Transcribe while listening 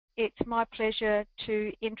it's my pleasure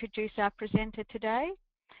to introduce our presenter today,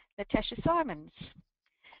 Natasha Simons.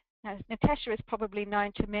 Now, Natasha is probably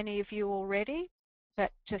known to many of you already,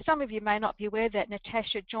 but some of you may not be aware that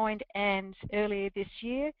Natasha joined ANZ earlier this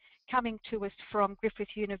year, coming to us from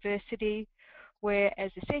Griffith University, where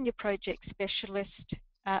as a senior project specialist,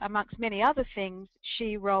 amongst many other things,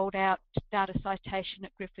 she rolled out data citation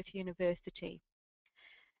at Griffith University.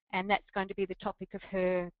 And that's going to be the topic of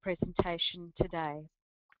her presentation today.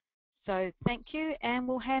 So thank you, and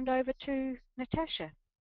we'll hand over to Natasha.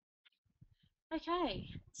 Okay,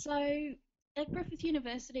 so at Griffith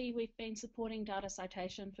University, we've been supporting data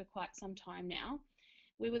citation for quite some time now.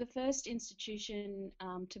 We were the first institution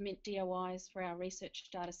to mint DOIs for our research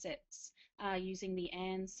data sets using the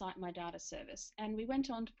ANZ Cite My Data service. And we went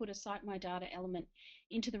on to put a Cite My Data element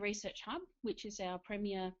into the Research Hub, which is our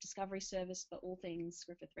premier discovery service for all things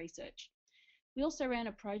Griffith Research. We also ran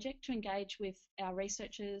a project to engage with our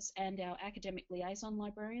researchers and our academic liaison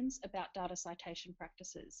librarians about data citation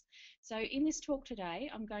practices. So in this talk today,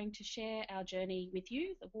 I'm going to share our journey with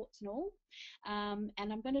you, the warts and all, and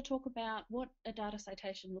I'm going to talk about what a data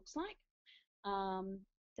citation looks like,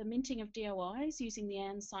 the minting of DOIs using the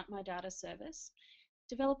ANZ Cite My Data service,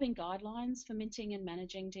 developing guidelines for minting and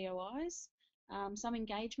managing DOIs, some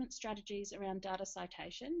engagement strategies around data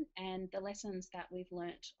citation, and the lessons that we've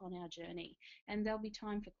learnt on our journey. And there'll be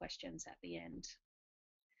time for questions at the end.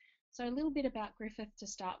 So a little bit about Griffith to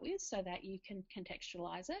start with so that you can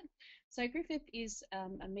contextualise it. So Griffith is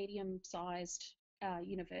a medium-sized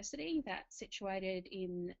university that's situated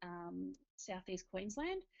in southeast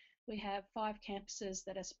Queensland. We have 5 campuses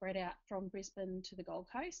that are spread out from Brisbane to the Gold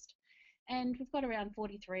Coast. And we've got around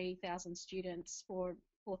 43,000 students for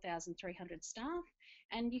 4,300 staff,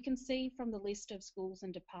 and you can see from the list of schools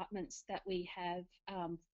and departments that we have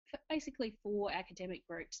basically 4 academic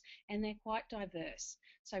groups, and they're quite diverse.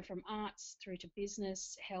 So from arts through to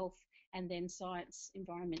business, health, and then science,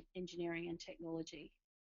 environment, engineering, and technology.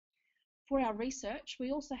 For our research,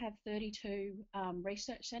 we also have 32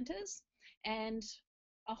 research centres and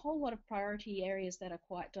a whole lot of priority areas that are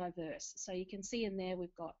quite diverse. So you can see in there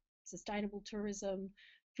we've got sustainable tourism,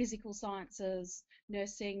 physical sciences,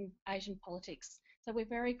 nursing, Asian politics. So we're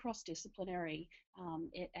very cross-disciplinary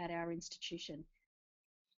at our institution.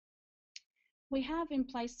 We have in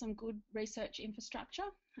place some good research infrastructure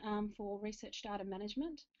for research data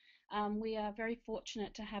management. We are very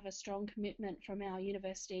fortunate to have a strong commitment from our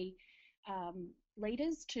university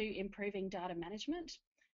leaders to improving data management.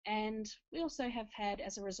 And we also have had,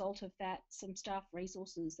 as a result of that, some staff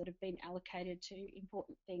resources that have been allocated to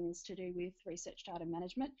important things to do with research data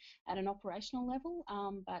management at an operational level,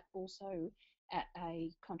 but also at a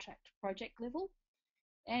contract project level.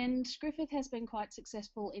 And Griffith has been quite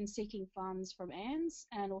successful in seeking funds from ANZ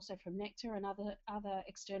and also from Nectar and other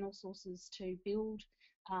external sources to build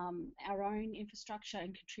our own infrastructure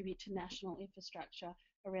and contribute to national infrastructure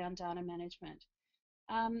around data management.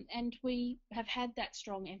 And we have had that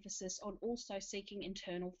strong emphasis on also seeking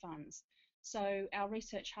internal funds. So our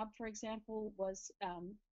research hub, for example, was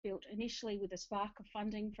built initially with a spark of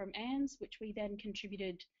funding from ANZ, which we then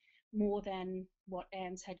contributed more than what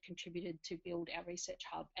ANZ had contributed to build our research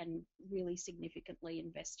hub, and really significantly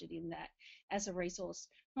invested in that as a resource,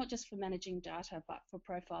 not just for managing data, but for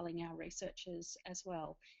profiling our researchers as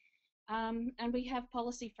well. And we have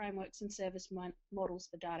policy frameworks and service models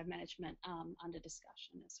for data management under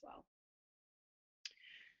discussion as well.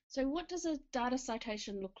 So what does a data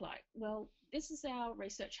citation look like? Well, this is our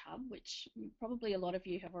research hub, which probably a lot of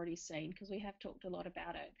you have already seen because we have talked a lot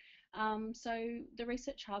about it. So the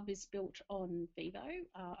research hub is built on Vivo,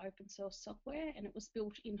 open source software, and it was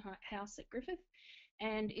built in-house at Griffith.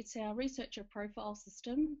 And it's our researcher profile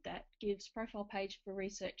system that gives profile page for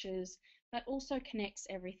researchers, but also connects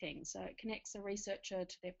everything. So it connects a researcher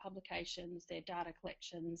to their publications, their data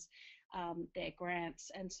collections, their grants,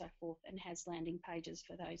 and so forth, and has landing pages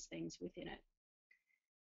for those things within it.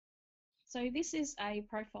 So this is a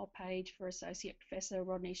profile page for Associate Professor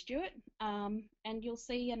Rodney Stewart, and you'll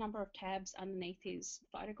see a number of tabs underneath his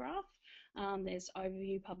photograph. There's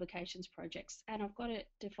overview, publications, projects, and I've got it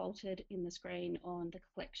defaulted in the screen on the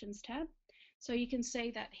collections tab. So you can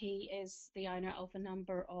see that he is the owner of a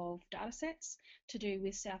number of data sets to do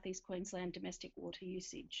with Southeast Queensland domestic water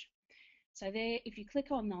usage. So there, if you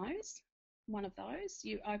click on those, one of those,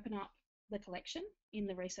 you open up the collection in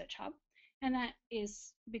the Research Hub, and that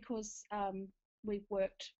is because we've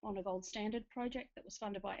worked on a gold standard project that was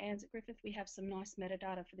funded by ANZ at Griffith. We have some nice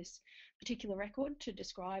metadata for this particular record to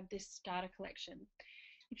describe this data collection.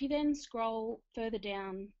 If you then scroll further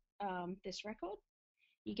down this record,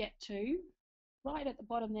 you get to, right at the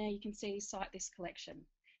bottom there, you can see Cite this collection.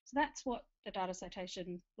 So that's what the data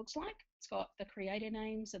citation looks like. It's got the creator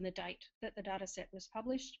names and the date that the data set was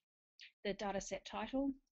published, the data set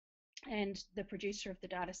title, and the producer of the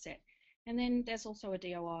data set. And then there's also a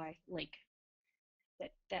DOI link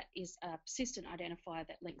that is a persistent identifier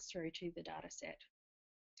that links through to the data set.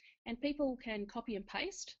 And people can copy and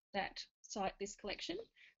paste that, cite this collection.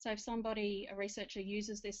 So if somebody, a researcher,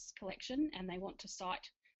 uses this collection and they want to cite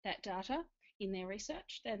that data in their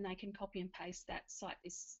research, then they can copy and paste that cite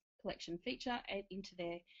this collection feature into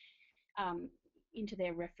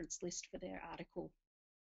their reference list for their article.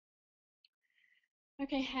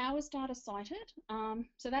 Okay, how is data cited?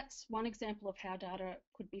 So that's one example of how data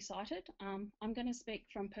could be cited. I'm going to speak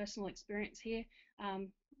from personal experience here,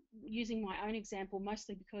 using my own example,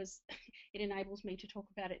 mostly because it enables me to talk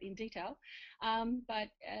about it in detail. But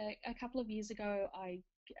a couple of years ago, I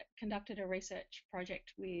conducted a research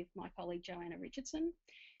project with my colleague Joanna Richardson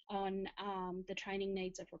on the training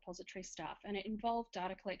needs of repository staff, and it involved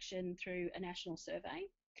data collection through a national survey.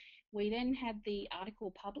 We then had the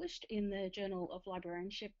article published in the Journal of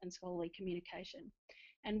Librarianship and Scholarly Communication.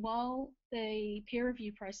 And while the peer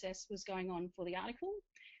review process was going on for the article,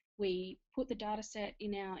 we put the data set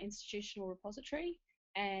in our institutional repository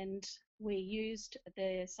and we used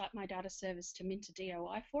the Cite My Data service to mint a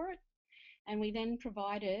DOI for it. And we then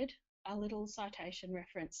provided a little citation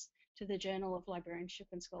reference to the Journal of Librarianship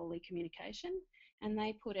and Scholarly Communication, and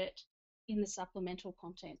they put it in the supplemental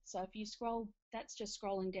content. So if you scroll, that's just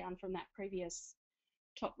scrolling down from that previous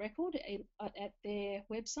top record at their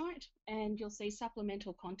website, and you'll see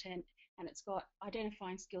supplemental content, and it's got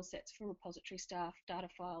identifying skill sets for repository staff, data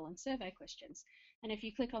file, and survey questions. And if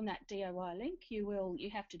you click on that DOI link, you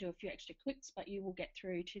have to do a few extra clicks, but you will get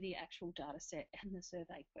through to the actual data set and the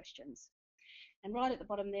survey questions. And right at the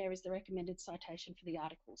bottom there is the recommended citation for the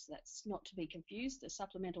article. So that's not to be confused. The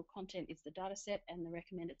supplemental content is the data set and the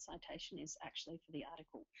recommended citation is actually for the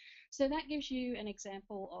article. So that gives you an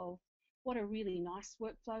example of what a really nice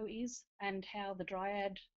workflow is and how the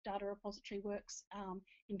Dryad data repository works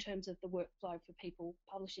in terms of the workflow for people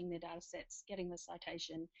publishing their data sets, getting the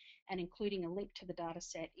citation, and including a link to the data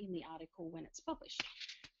set in the article when it's published.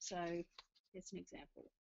 So here's an example.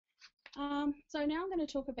 So now I'm going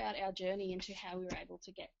to talk about our journey into how we were able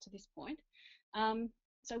to get to this point.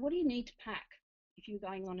 So what do you need to pack if you're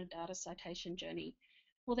going on a data citation journey?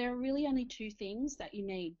 Well, there are really only two things that you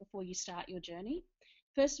need before you start your journey.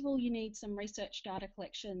 First of all, you need some research data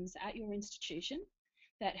collections at your institution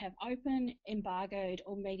that have open, embargoed,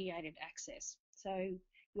 or mediated access. So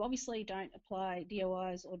you obviously don't apply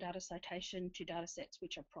DOIs or data citation to data sets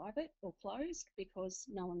which are private or closed because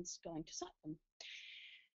no one's going to cite them.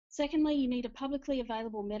 Secondly, you need a publicly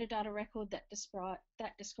available metadata record that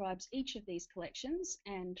describes each of these collections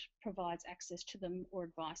and provides access to them or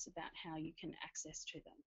advice about how you can access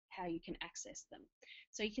them.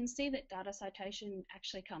 So you can see that data citation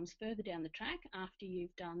actually comes further down the track after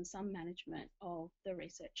you've done some management of the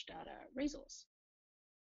research data resource.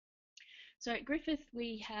 So at Griffith,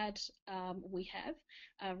 we have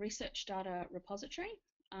a research data repository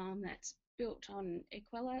that's built on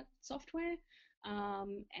Equella software.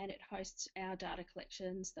 And it hosts our data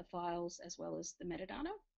collections, the files, as well as the metadata.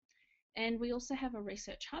 And we also have a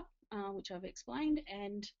research hub, which I've explained,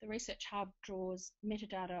 and the research hub draws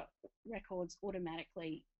metadata records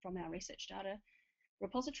automatically from our research data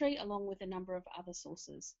repository, along with a number of other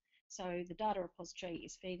sources. So the data repository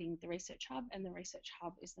is feeding the research hub, and the research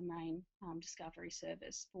hub is the main discovery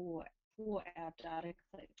service for our data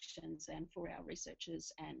collections and for our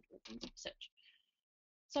researchers and research.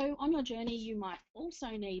 So on your journey, you might also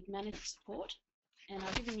need managed support, and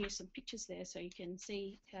I've given you some pictures there so you can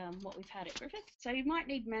see what we've had at Griffith. So you might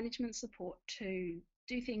need management support to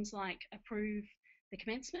do things like approve the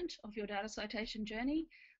commencement of your data citation journey,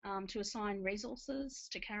 to assign resources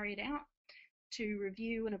to carry it out, to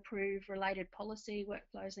review and approve related policy,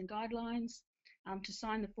 workflows and guidelines, to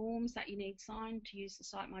sign the forms that you need signed to use the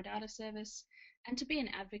Cite My Data service, and to be an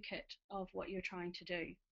advocate of what you're trying to do.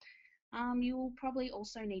 You will probably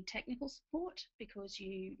also need technical support because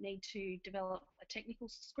you need to develop a technical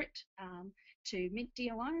script to mint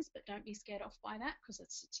DOIs, but don't be scared off by that because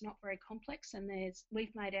it's not very complex, and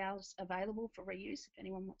we've made ours available for reuse if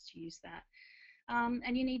anyone wants to use that.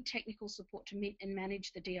 And you need technical support to mint and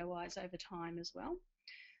manage the DOIs over time as well,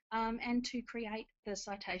 and to create the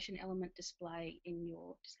citation element display in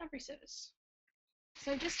your discovery service.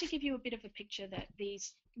 So just to give you a bit of a picture that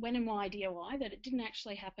these when and why DOI, that it didn't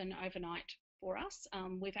actually happen overnight for us.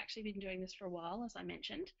 We've actually been doing this for a while, as I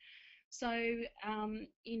mentioned. So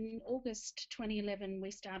in August 2011, we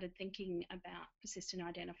started thinking about persistent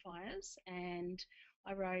identifiers, and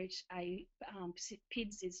I wrote a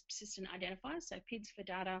PIDS is persistent identifier, so PIDS for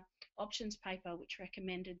data options paper, which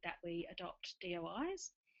recommended that we adopt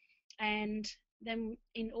DOIs. And then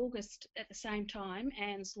in August, at the same time,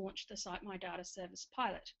 ANZ launched the Cite My Data Service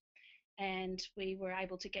pilot. And we were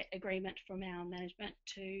able to get agreement from our management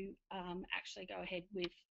to actually go ahead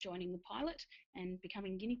with joining the pilot and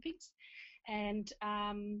becoming guinea pigs. And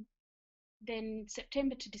then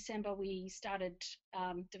September to December, we started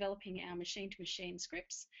developing our machine-to-machine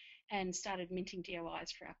scripts and started minting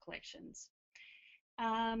DOIs for our collections.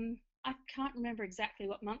 I can't remember exactly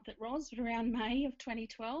what month it was, but around May of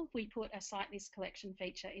 2012, we put a Cite This collection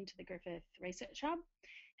feature into the Griffith Research Hub.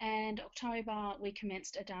 And October, we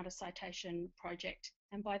commenced a data citation project.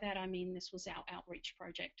 And by that, I mean this was our outreach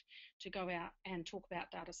project to go out and talk about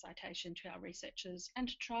data citation to our researchers and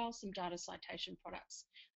to trial some data citation products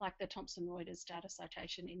like the Thomson Reuters Data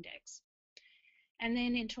Citation Index. And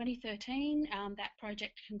then in 2013, that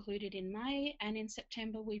project concluded in May, and in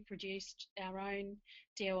September we produced our own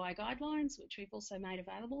DOI guidelines, which we've also made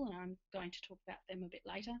available, and I'm going to talk about them a bit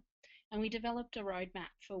later. And we developed a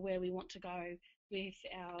roadmap for where we want to go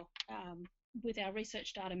with our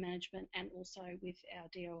research data management and also with our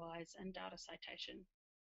DOIs and data citation.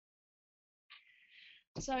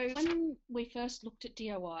 So when we first looked at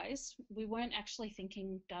DOIs, we weren't actually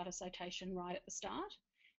thinking data citation right at the start.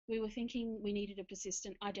 We were thinking we needed a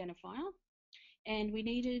persistent identifier, and we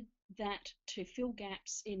needed that to fill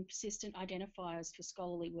gaps in persistent identifiers for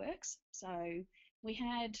scholarly works. So we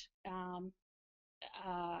had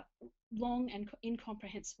long and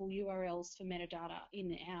incomprehensible URLs for metadata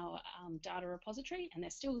in our data repository, and they're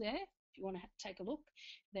still there if you want to take a look.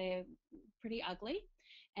 They're pretty ugly,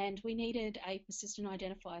 and we needed a persistent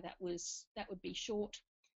identifier that would be short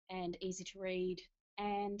and easy to read,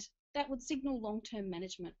 and that would signal long-term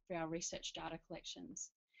management for our research data collections.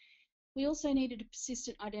 We also needed a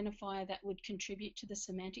persistent identifier that would contribute to the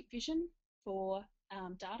semantic vision for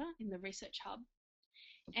data in the Research Hub.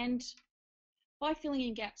 And by filling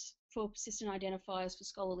in gaps for persistent identifiers for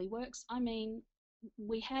scholarly works, I mean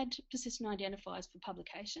we had persistent identifiers for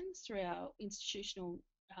publications through our institutional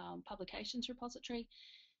publications repository,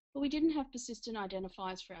 but we didn't have persistent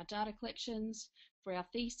identifiers for our data collections, for our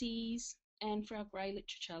theses, and for our grey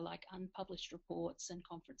literature like unpublished reports and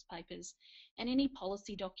conference papers, and any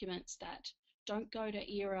policy documents that don't go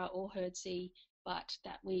to ERA or HERDC, but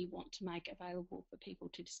that we want to make available for people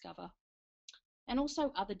to discover. And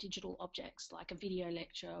also other digital objects like a video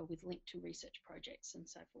lecture with link to research projects and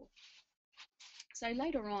so forth. So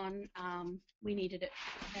later on, we needed it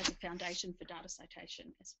as a foundation for data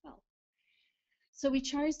citation as well. So we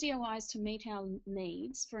chose DOIs to meet our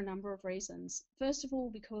needs for a number of reasons. First of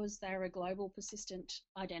all, because they're a global persistent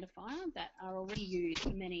identifier that are already used for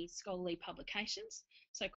many scholarly publications.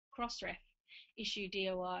 So Crossref issue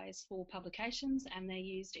DOIs for publications, and they're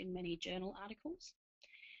used in many journal articles.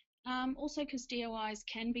 Also because DOIs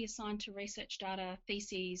can be assigned to research data,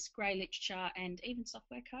 theses, grey literature, and even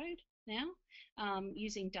software code now,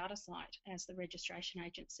 using DataCite as the registration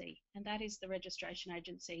agency. And that is the registration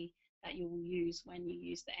agency that you will use when you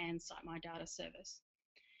use the ANZ Cite My Data service.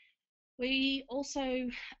 We also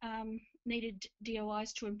needed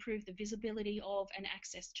DOIs to improve the visibility of and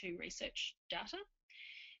access to research data.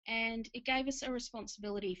 And it gave us a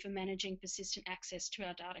responsibility for managing persistent access to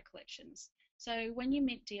our data collections. So when you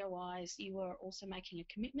mint DOIs, you are also making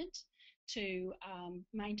a commitment to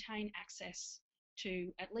maintain access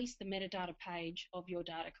to at least the metadata page of your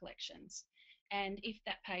data collections. And if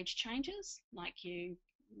that page changes, like you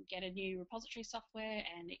get a new repository software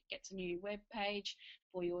and it gets a new web page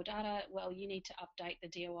for your data, well, you need to update the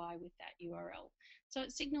DOI with that URL. So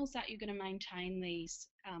it signals that you're going to maintain these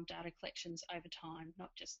data collections over time,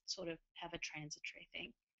 not just sort of have a transitory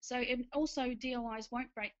thing. So also DOIs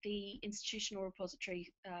won't break the institutional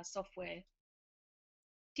repository software.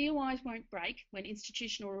 DOIs won't break when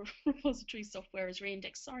institutional repository software is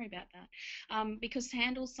re-indexed. Sorry about that, because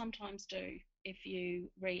handles sometimes do if you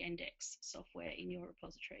re-index software in your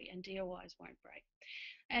repository, and DOIs won't break.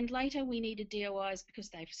 And later we needed DOIs because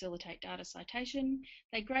they facilitate data citation.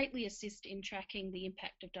 They greatly assist in tracking the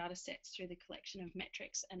impact of data sets through the collection of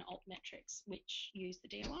metrics and alt metrics which use the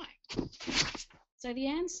DOI. So the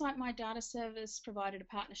ANZ Cite My Data service provided a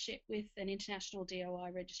partnership with an international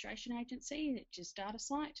DOI registration agency, which is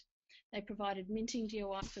DataCite. They provided minting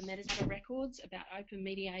DOI for metadata records about open,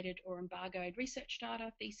 mediated or embargoed research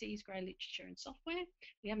data, theses, grey literature and software.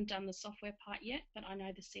 We haven't done the software part yet, but I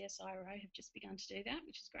know the CSIRO have just begun to do that,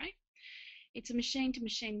 which is great. It's a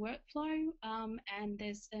machine-to-machine workflow, and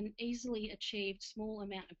there's an easily achieved small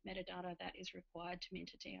amount of metadata that is required to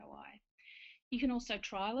mint a DOI. You can also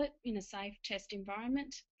trial it in a safe test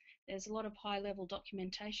environment. There's a lot of high-level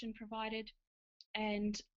documentation provided,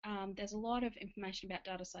 and there's a lot of information about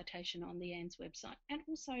data citation on the ANZ website, and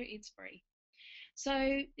also it's free.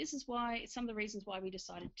 So this is why, some of the reasons why we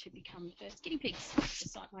decided to become the first guinea pigs for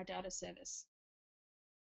Cite My Data service.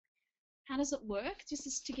 How does it work? This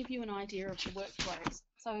is to give you an idea of the workflows.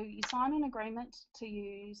 So you sign an agreement to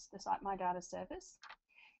use the Cite My Data service.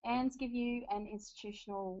 ANZ give you an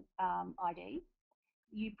institutional ID.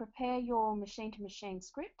 You prepare your machine-to-machine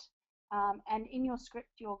script, and in your script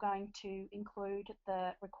you're going to include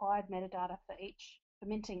the required metadata for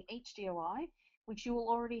minting each DOI, which you will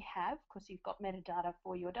already have because you've got metadata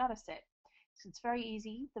for your data set. So it's very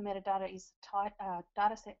easy. The metadata is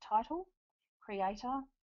dataset title, creator,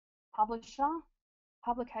 publisher,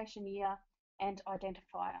 publication year, and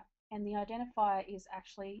identifier. And the identifier is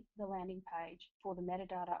actually the landing page for the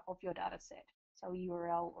metadata of your data set, so a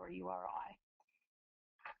URL or a URI.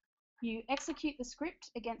 You execute the script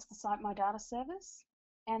against the Cite My Data service,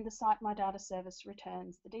 and the Cite My Data service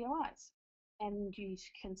returns the DOIs. And you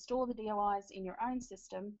can store the DOIs in your own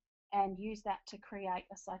system and use that to create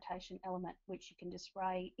a citation element, which you can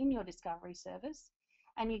display in your discovery service.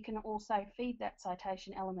 And you can also feed that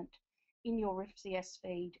citation element in your RIFCS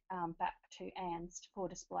feed back to ANZ for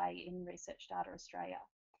display in Research Data Australia.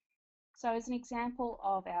 So as an example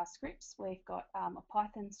of our scripts, we've got a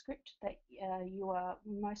Python script that you are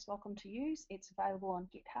most welcome to use. It's available on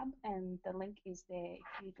GitHub, and the link is there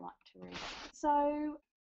if you'd like to read it. So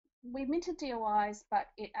we minted DOIs, but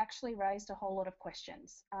it actually raised a whole lot of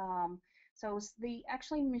questions. So it was the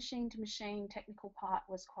actually machine-to-machine technical part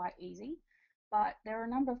was quite easy, but there are a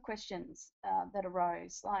number of questions that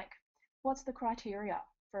arose, like what's the criteria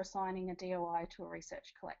for assigning a DOI to a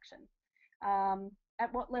research collection?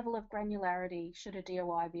 At what level of granularity should a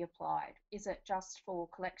DOI be applied? Is it just for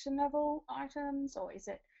collection level items, or is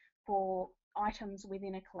it for items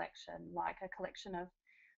within a collection, like a collection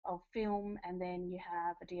of film and then you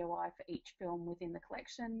have a DOI for each film within the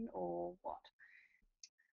collection, or what?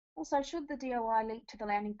 Also, should the DOI link to the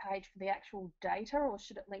landing page for the actual data, or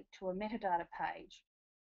should it link to a metadata page?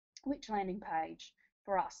 Which landing page?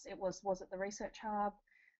 For us, was it the Research Hub?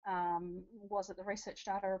 Was it the Research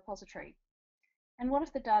Data Repository? And what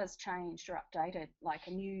if the data's changed or updated, like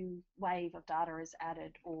a new wave of data is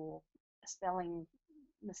added or a spelling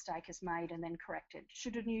mistake is made and then corrected?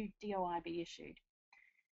 Should a new DOI be issued?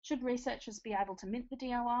 Should researchers be able to mint the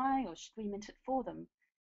DOI, or should we mint it for them?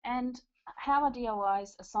 And how are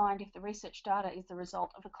DOIs assigned if the research data is the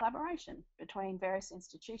result of a collaboration between various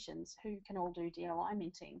institutions who can all do DOI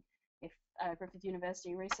minting? If a Griffith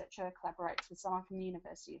University researcher collaborates with someone from the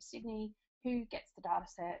University of Sydney, who gets the data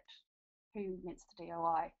set, who mints the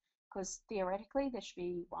DOI? Because theoretically there should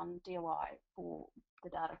be one DOI for the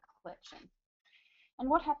data collection. And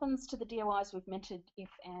what happens to the DOIs we've minted if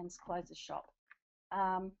ANZ closes shop?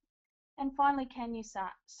 And finally, can you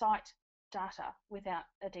cite data without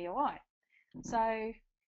a DOI? So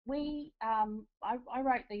I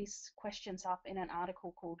wrote these questions up in an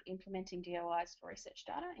article called Implementing DOIs for Research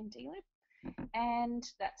Data in DLib, and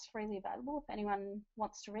that's freely available if anyone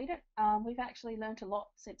wants to read it. We've actually learnt a lot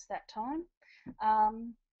since that time,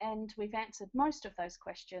 and we've answered most of those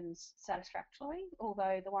questions satisfactorily,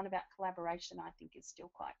 although the one about collaboration I think is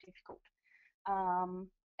still quite difficult.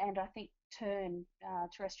 And I think TERN,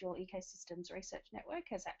 Terrestrial Ecosystems Research Network,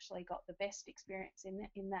 has actually got the best experience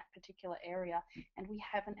in that particular area, and we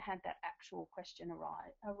haven't had that actual question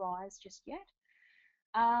arise just yet.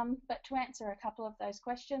 But to answer a couple of those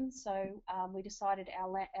questions, so we decided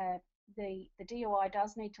the DOI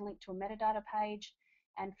does need to link to a metadata page,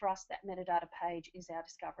 and for us that metadata page is our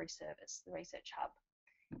discovery service, the Research Hub.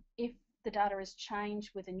 If the data is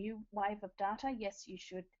changed with a new wave of data, yes, you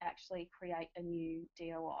should actually create a new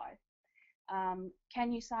DOI.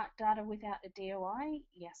 Can you cite data without a DOI?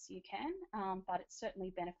 Yes, you can, but it's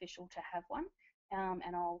certainly beneficial to have one,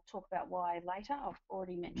 and I'll talk about why later. I've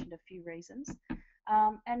already mentioned a few reasons.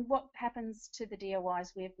 And what happens to the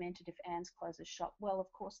DOIs we've minted if ANZ closes shop? Well,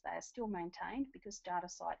 of course, they are still maintained because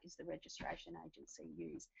DataCite is the registration agency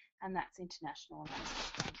used, and that's international, and that's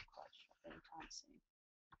not going to close shop anytime soon.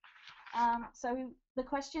 So the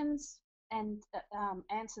questions and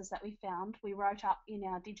answers that we found, we wrote up in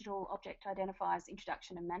our Digital Object Identifiers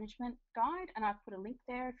Introduction and Management Guide, and I've put a link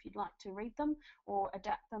there if you'd like to read them or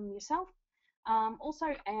adapt them yourself. Also,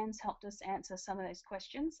 ANZ helped us answer some of those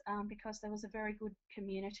questions because there was a very good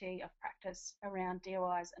community of practice around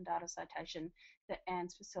DOIs and data citation that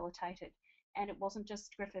ANZ facilitated. And it wasn't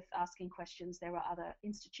just Griffith asking questions, there were other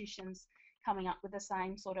institutions coming up with the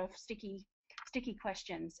same sort of sticky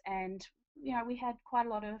questions, and we had quite a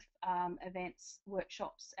lot of events,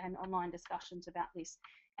 workshops, and online discussions about this,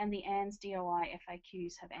 and the ANZ DOI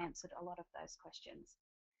FAQs have answered a lot of those questions.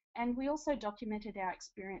 And we also documented our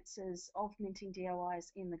experiences of minting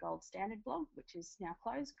DOIs in the Gold Standard blog, which is now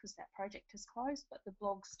closed because that project is closed, but the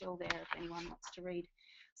blog's still there if anyone wants to read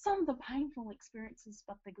some of the painful experiences,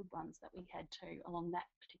 but the good ones that we had too along that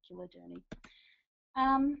particular journey.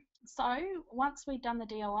 So once we'd done the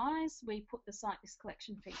DOIs, we put the Cite This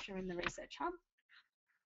Collection feature in the Research Hub,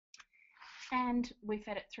 and we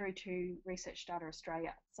fed it through to Research Data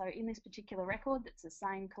Australia. So in this particular record, it's the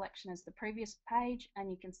same collection as the previous page,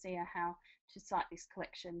 and you can see how to cite this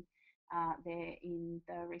collection there in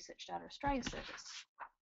the Research Data Australia service.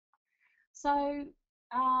 So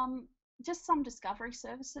just some discovery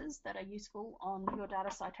services that are useful on your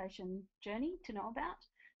data citation journey to know about.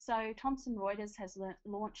 So Thomson Reuters has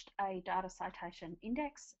launched a data citation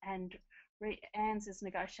index, and ANZ is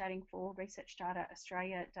negotiating for Research Data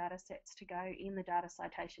Australia data sets to go in the data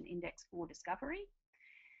citation index for discovery.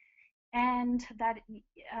 And that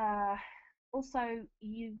also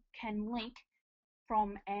you can link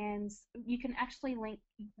from ANZ, you can actually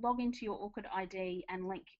log into your ORCID ID and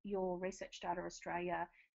link your Research Data Australia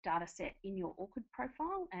data set in your ORCID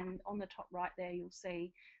profile. And on the top right there, you'll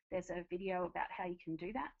see there's a video about how you can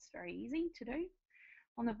do that. It's very easy to do.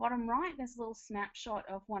 On the bottom right, there's a little snapshot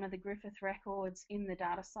of one of the Griffith records in the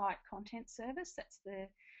DataCite content service.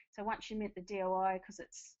 So once you mint the DOI, because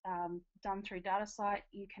it's done through DataCite,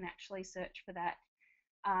 you can actually search for that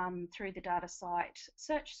through the DataCite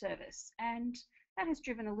search service. And that has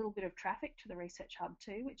driven a little bit of traffic to the Research Hub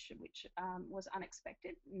too, which was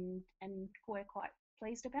unexpected and we're quite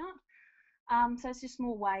pleased about. So it's just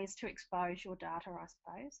more ways to expose your data, I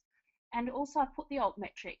suppose. And also I put the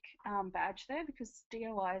altmetric badge there because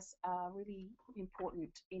DOIs are really important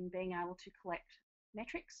in being able to collect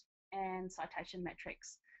metrics and citation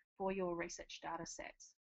metrics for your research data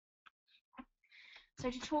sets. So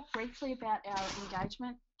to talk briefly about our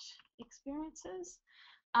engagement experiences.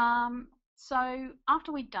 So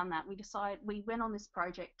after we'd done that, we went on this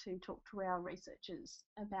project to talk to our researchers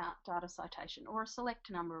about data citation, or a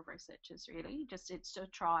select number of researchers really, it's a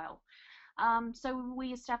trial. So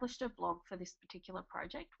we established a blog for this particular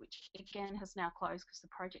project, which again has now closed because the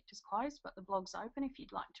project is closed, but the blog's open if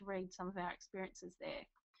you'd like to read some of our experiences there.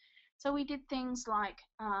 So we did things like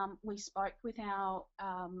we spoke with our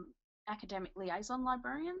academic liaison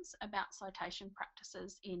librarians about citation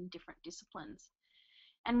practices in different disciplines.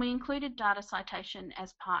 And we included data citation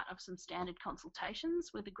as part of some standard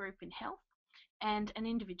consultations with a group in health and an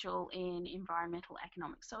individual in environmental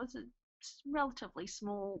economics. So it's a relatively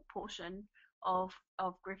small portion of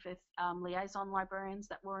Griffith liaison librarians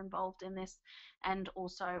that were involved in this, and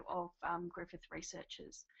also of Griffith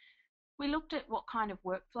researchers. We looked at what kind of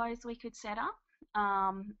workflows we could set up,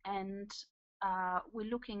 and we're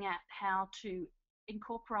looking at how to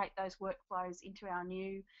incorporate those workflows into our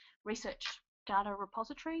new research data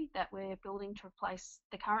repository that we're building to replace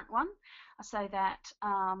the current one, so that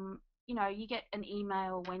you get an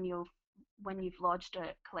email when you've lodged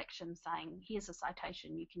a collection saying here's a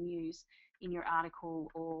citation you can use in your article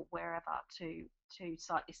or wherever to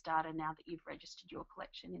cite this data now that you've registered your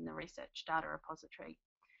collection in the research data repository.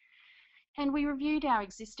 And we reviewed our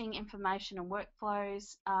existing information and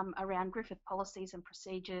workflows around Griffith policies and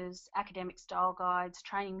procedures, academic style guides,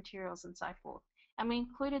 training materials and so forth. And we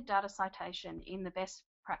included data citation in the best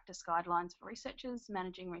practice guidelines for researchers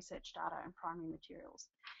managing research data and primary materials.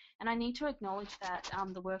 And I need to acknowledge that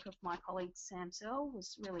the work of my colleague Sam Searle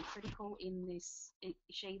was really critical in this.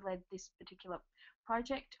 She led this particular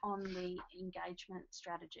project on the engagement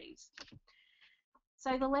strategies.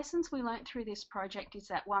 So the lessons we learnt through this project is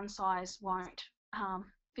that one size won't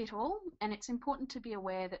fit all, and it's important to be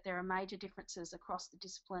aware that there are major differences across the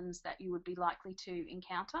disciplines that you would be likely to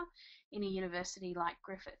encounter in a university like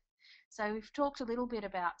Griffith. So we've talked a little bit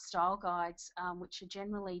about style guides, which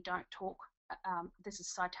generally don't talk, this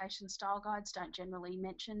is citation style guides, don't generally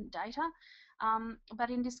mention data. But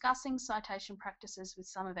in discussing citation practices with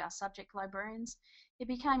some of our subject librarians, it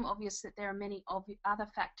became obvious that there are many other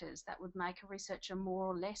factors that would make a researcher more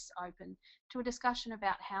or less open to a discussion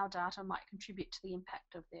about how data might contribute to the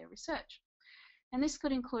impact of their research. And this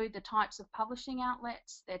could include the types of publishing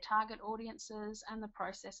outlets, their target audiences, and the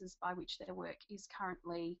processes by which their work is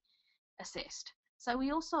currently assessed. So we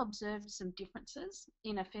also observed some differences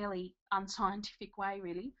in a fairly unscientific way,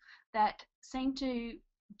 really, that seem to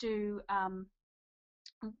do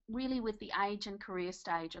really with the age and career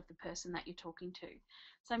stage of the person that you're talking to.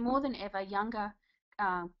 So more than ever, younger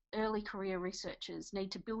early career researchers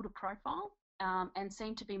need to build a profile and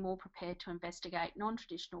seem to be more prepared to investigate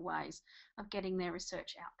non-traditional ways of getting their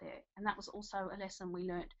research out there. And that was also a lesson we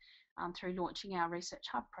learnt through launching our Research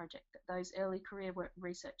Hub project, that those early career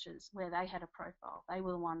researchers, where they had a profile, they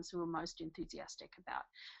were the ones who were most enthusiastic about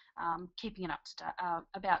keeping it up to date,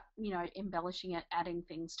 about embellishing it, adding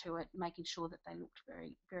things to it, making sure that they looked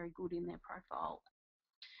very, very good in their profile.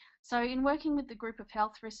 So in working with the group of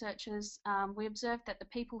health researchers, we observed that the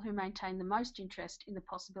people who maintained the most interest in the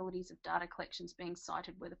possibilities of data collections being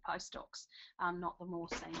cited were the postdocs, not the more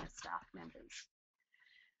senior staff members.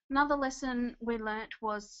 Another lesson we learnt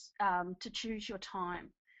was to choose your time.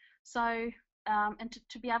 So, and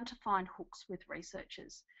to be able to find hooks with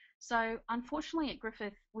researchers. So unfortunately at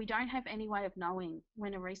Griffith, we don't have any way of knowing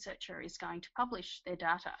when a researcher is going to publish their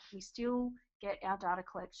data. We still get our data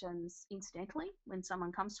collections incidentally when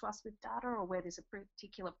someone comes to us with data, or where there's a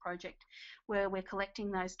particular project where we're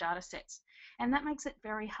collecting those data sets. And that makes it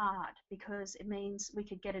very hard, because it means we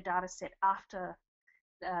could get a data set after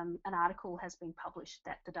an article has been published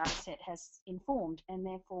that the data set has informed, and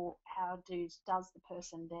therefore how does the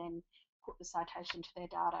person then put the citation to their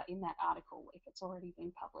data in that article if it's already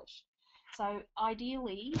been published. So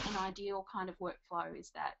ideally, an ideal kind of workflow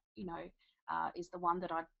is that, is the one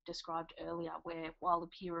that I described earlier, where while the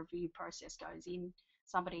peer review process goes in,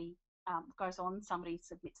 somebody somebody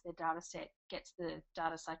submits their data set, gets the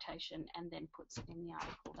data citation, and then puts it in the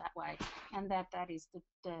article that way. And that is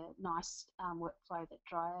the nice workflow that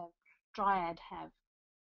Dryad have.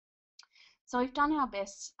 So we've done our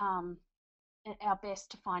best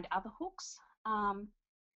to find other hooks.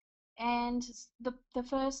 And the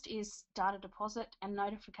first is data deposit and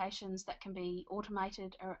notifications that can be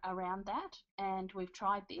automated around that, and we've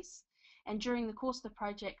tried this. And during the course of the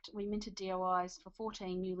project, we minted DOIs for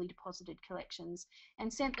 14 newly deposited collections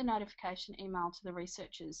and sent the notification email to the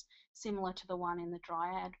researchers, similar to the one in the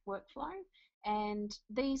Dryad workflow. And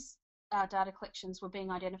these data collections were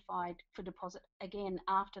being identified for deposit again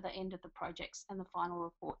after the end of the projects, and the final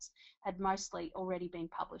reports had mostly already been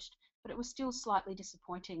published. But it was still slightly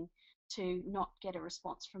disappointing to not get a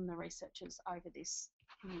response from the researchers over this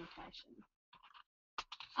communication.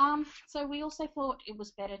 So we also thought it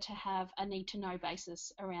was better to have a need-to-know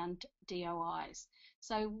basis around DOIs.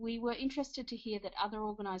 So we were interested to hear that other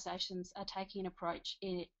organisations are taking an approach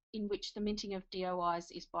in which the minting of DOIs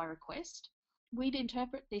is by request. We'd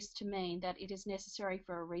interpret this to mean that it is necessary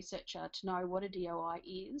for a researcher to know what a DOI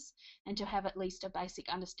is and to have at least a basic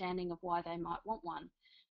understanding of why they might want one.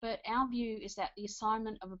 But our view is that the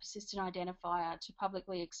assignment of a persistent identifier to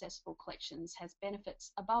publicly accessible collections has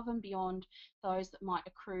benefits above and beyond those that might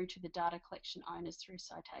accrue to the data collection owners through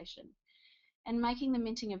citation. And making the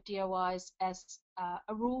minting of DOIs as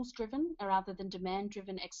a rules-driven rather than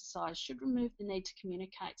demand-driven exercise should remove the need to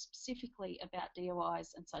communicate specifically about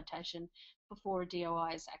DOIs and citation before a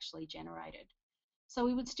DOI is actually generated. So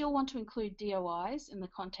we would still want to include DOIs in the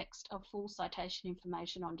context of full citation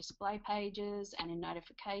information on display pages and in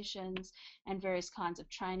notifications and various kinds of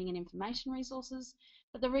training and information resources,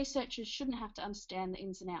 but the researchers shouldn't have to understand the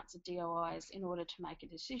ins and outs of DOIs in order to make a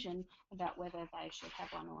decision about whether they should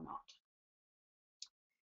have one or not.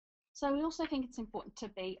 So we also think it's important to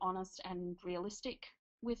be honest and realistic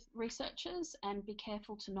with researchers and be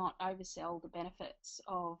careful to not oversell the benefits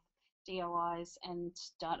of DOIs and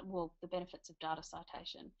the benefits of data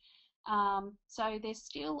citation. So there's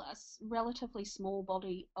still a relatively small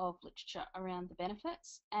body of literature around the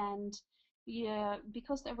benefits, and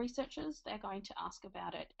because they're researchers, they're going to ask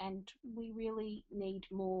about it, and we really need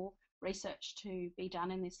more research to be done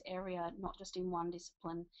in this area, not just in one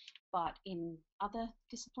discipline, but in other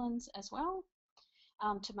disciplines as well,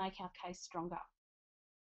 to make our case stronger.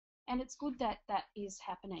 And it's good that that is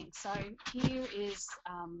happening. So here is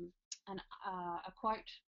a quote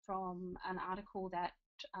from an article that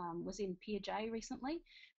was in PeerJ recently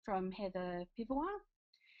from Heather Pivovar.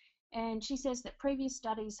 And she says that previous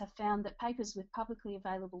studies have found that papers with publicly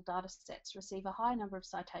available data sets receive a higher number of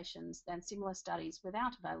citations than similar studies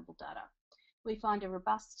without available data. We find a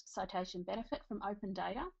robust citation benefit from open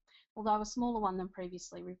data, although a smaller one than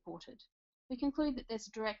previously reported. We conclude that there's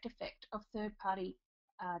a direct effect of third-party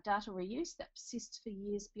data reuse that persists for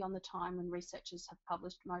years beyond the time when researchers have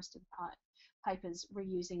published most of the papers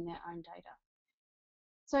reusing their own data.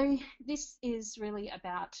 So this is really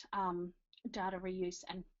about data reuse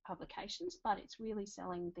and publications, but it's really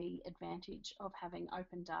selling the advantage of having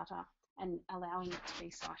open data and allowing it to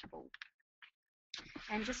be citable.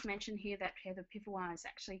 And just mention here that Heather Pivovar is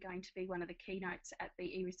actually going to be one of the keynotes at the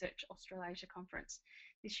eResearch Australasia conference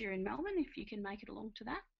this year in Melbourne, if you can make it along to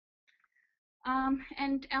that.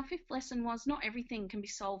 And our fifth lesson was not everything can be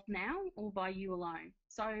solved now or by you alone.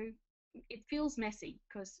 So it feels messy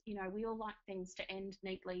because, you know, we all like things to end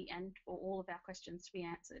neatly and for all of our questions to be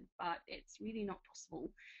answered, but it's really not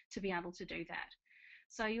possible to be able to do that.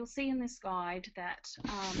 So you'll see in this guide that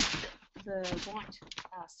the white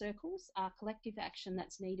circles are collective action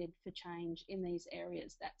that's needed for change in these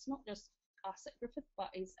areas. That's not just us at Griffith, but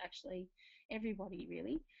is actually everybody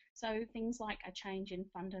really. So things like a change in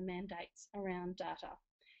funder mandates around data,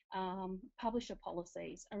 publisher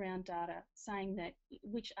policies around data saying that,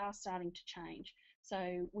 which are starting to change.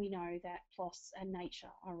 So we know that PLOS and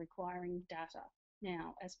Nature are requiring data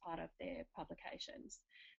now as part of their publications.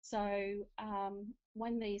 So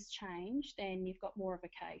when these change, then you've got more of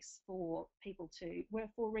a case for people to,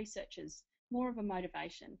 for researchers, more of a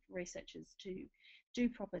motivation for researchers to do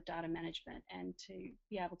proper data management and to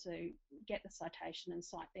be able to get the citation and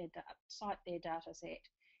cite their data set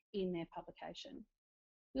in their publication.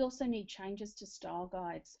 We also need changes to style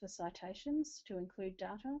guides for citations to include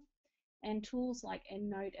data, and tools like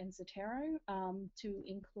EndNote and Zotero to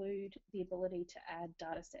include the ability to add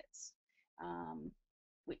data sets,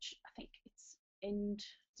 which I think it's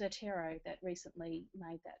Zotero that recently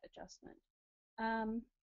made that adjustment.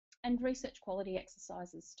 And research quality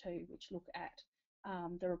exercises too, which look at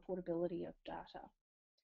the reportability of data.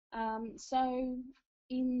 So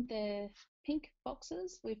in the pink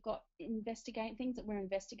boxes, we've got things that we're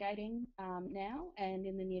investigating now and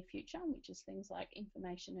in the near future, which is things like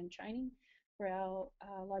information and training for our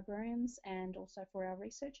librarians and also for our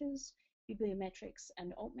researchers, bibliometrics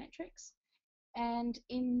and altmetrics. And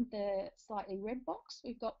in the slightly red box,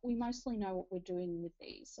 we mostly know what we're doing with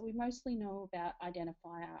these. So we mostly know about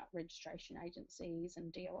identifier registration agencies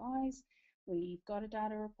and DOIs. We've got a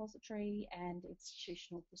data repository and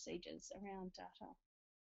institutional procedures around data.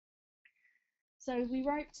 So we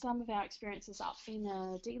wrote some of our experiences up in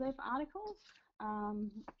a DLEV article,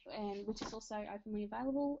 and which is also openly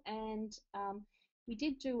available. And we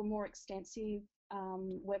did do a more extensive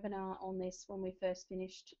webinar on this when we first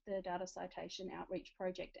finished the data citation outreach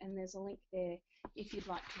project, and there's a link there if you'd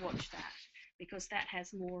like to watch that, because that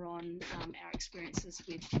has more on our experiences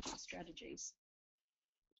with strategies.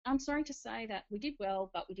 I'm sorry to say that we did well,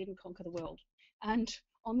 but we didn't conquer the world. And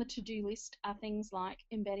on the to-do list are things like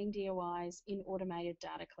embedding DOIs in automated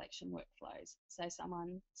data collection workflows. So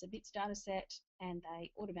someone submits a data set and they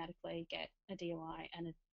automatically get a DOI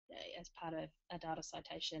and as part of a data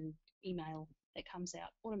citation email that comes out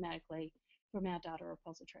automatically from our data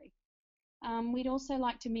repository. We'd also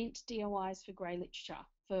like to mint DOIs for grey literature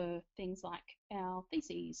for things like our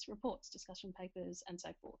theses, reports, discussion papers, and so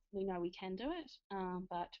forth. We know we can do it,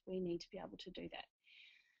 but we need to be able to do that.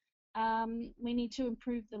 We need to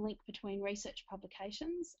improve the link between research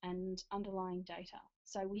publications and underlying data.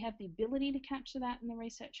 So we have the ability to capture that in the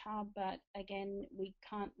Research Hub, but again, we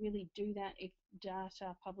can't really do that if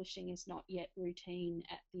data publishing is not yet routine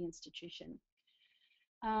at the institution.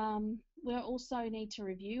 We'll also need to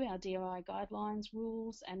review our DOI guidelines,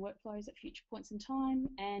 rules and workflows at future points in time,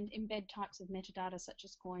 and embed types of metadata such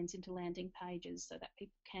as coins into landing pages so that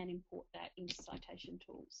people can import that into citation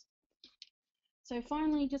tools. So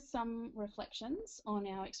finally, just some reflections on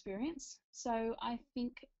our experience. So I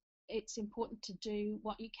think it's important to do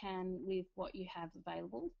what you can with what you have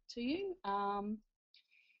available to you.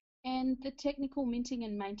 And the technical minting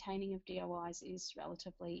and maintaining of DOIs is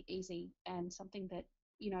relatively easy and something that,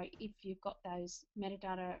 you know, if you've got those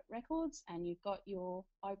metadata records and you've got your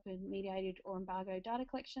open, mediated or embargo data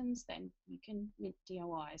collections, then you can mint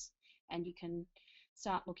DOIs and you can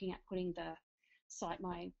start looking at putting the Cite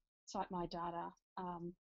My Data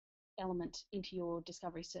element into your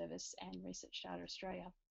Discovery Service and Research Data Australia.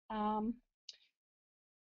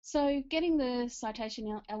 So getting the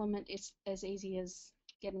citation element is as easy as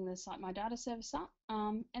getting the Cite My Data service up.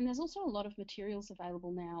 And there's also a lot of materials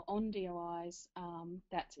available now on DOIs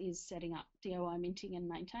that is setting up DOI minting and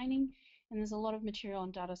maintaining. And there's a lot of material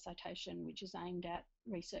on data citation, which is aimed at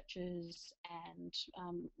researchers and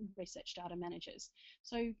research data managers.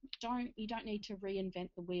 So you don't need to reinvent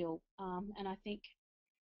the wheel. And I think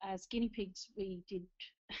as guinea pigs, we did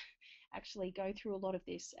actually go through a lot of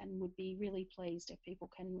this and would be really pleased if people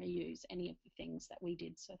can reuse any of the things that we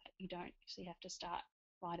did so that you don't actually have to start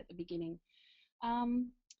right at the beginning.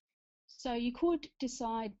 So you could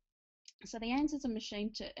decide, so the ANS is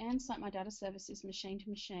ANS Cite My Data service is machine to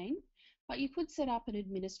machine, but you could set up an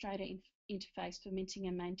administrator interface for minting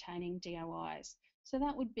and maintaining DOIs. So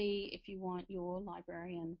that would be if you want your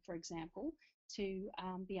librarian, for example, to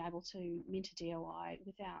be able to mint a DOI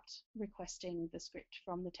without requesting the script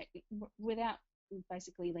from the without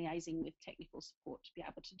basically liaising with technical support to be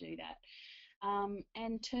able to do that.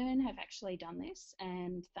 And Turn have actually done this,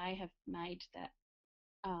 and they have made that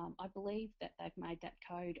I believe that they've made that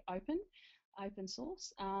code open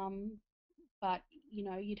source, but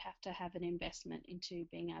you'd have to have an investment into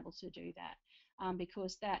being able to do that,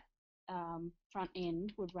 because that front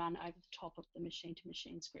end would run over the top of the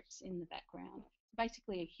machine-to-machine scripts in the background.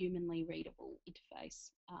 Basically a humanly readable interface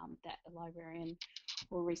that a librarian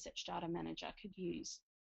or research data manager could use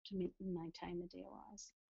to maintain the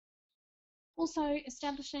DOIs. Also,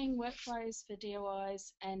 establishing workflows for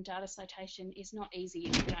DOIs and data citation is not easy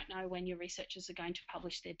if you don't know when your researchers are going to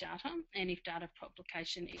publish their data and if data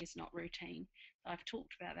publication is not routine. I've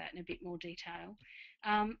talked about that in a bit more detail.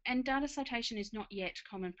 And data citation is not yet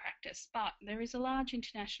common practice, but there is a large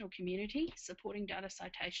international community supporting data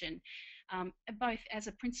citation, both as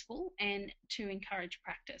a principle and to encourage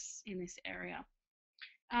practice in this area.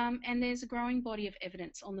 And there's a growing body of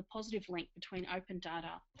evidence on the positive link between open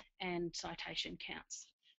data and citation counts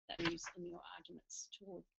that you use in your arguments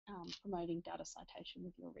toward promoting data citation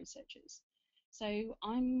with your researchers. So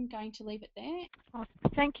I'm going to leave it there. Oh,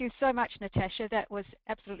 thank you so much, Natasha. That was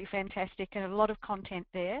absolutely fantastic and a lot of content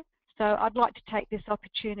there. So I'd like to take this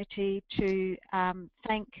opportunity to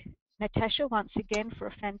thank Natasha once again for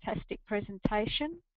a fantastic presentation.